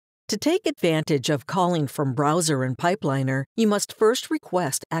To take advantage of calling from Browser in Pipeliner, you must first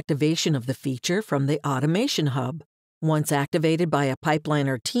request activation of the feature from the Automation Hub. Once activated by a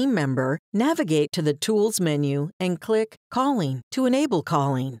Pipeliner team member, navigate to the Tools menu and click Calling to enable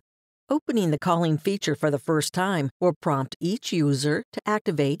calling. Opening the calling feature for the first time will prompt each user to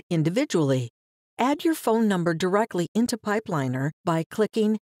activate individually. Add your phone number directly into Pipeliner by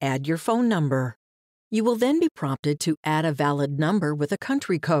clicking Add your phone number. You will then be prompted to add a valid number with a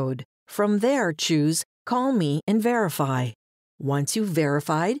country code. From there, choose Call Me and verify. Once you've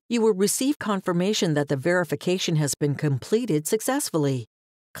verified, you will receive confirmation that the verification has been completed successfully.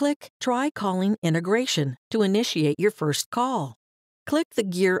 Click Try Calling Integration to initiate your first call. Click the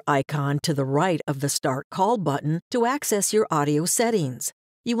gear icon to the right of the Start Call button to access your audio settings.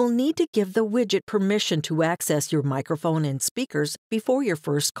 You will need to give the widget permission to access your microphone and speakers before your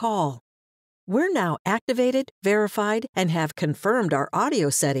first call. We're now activated, verified, and have confirmed our audio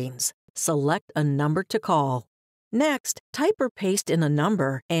settings. Select a number to call. Next, type or paste in a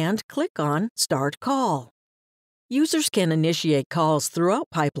number and click on Start Call. Users can initiate calls throughout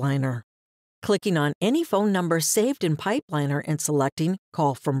Pipeliner. Clicking on any phone number saved in Pipeliner and selecting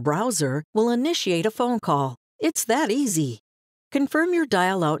Call from Browser will initiate a phone call. It's that easy. Confirm your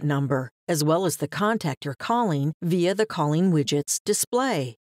dial-out number, as well as the contact you're calling, via the Calling Widgets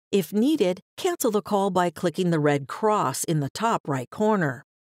display. If needed, cancel the call by clicking the red cross in the top right corner.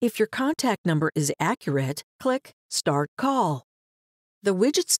 If your contact number is accurate, click Start Call. The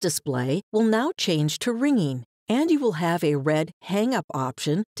widget's display will now change to ringing, and you will have a red Hang Up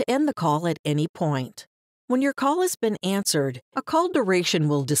option to end the call at any point. When your call has been answered, a call duration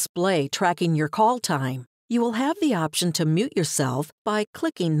will display tracking your call time. You will have the option to mute yourself by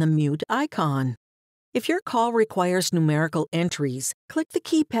clicking the mute icon. If your call requires numerical entries, click the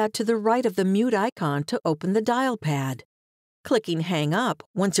keypad to the right of the mute icon to open the dial pad. Clicking Hang Up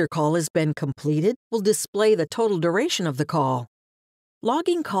once your call has been completed will display the total duration of the call.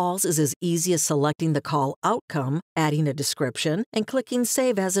 Logging calls is as easy as selecting the call outcome, adding a description, and clicking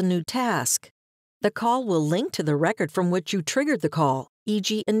Save as a new task. The call will link to the record from which you triggered the call,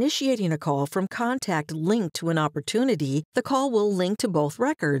 e.g. initiating a call from contact linked to an opportunity. The call will link to both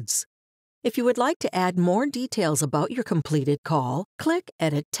records. If you would like to add more details about your completed call, click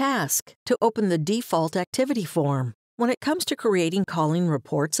Edit Task to open the default activity form. When it comes to creating calling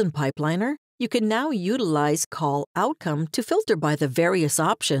reports in Pipeliner, you can now utilize Call Outcome to filter by the various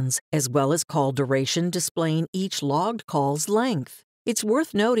options, as well as call duration displaying each logged call's length. It's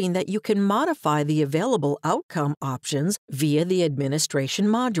worth noting that you can modify the available outcome options via the Administration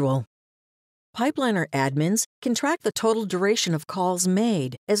module. Pipeliner admins can track the total duration of calls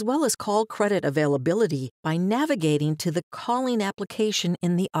made, as well as call credit availability by navigating to the calling application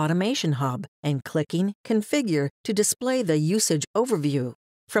in the Automation Hub and clicking Configure to display the usage overview.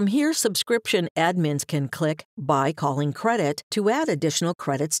 From here, subscription admins can click Buy Calling Credit to add additional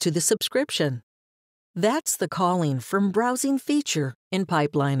credits to the subscription. That's the Calling from Browsing feature in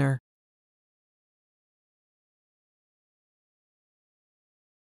Pipeliner.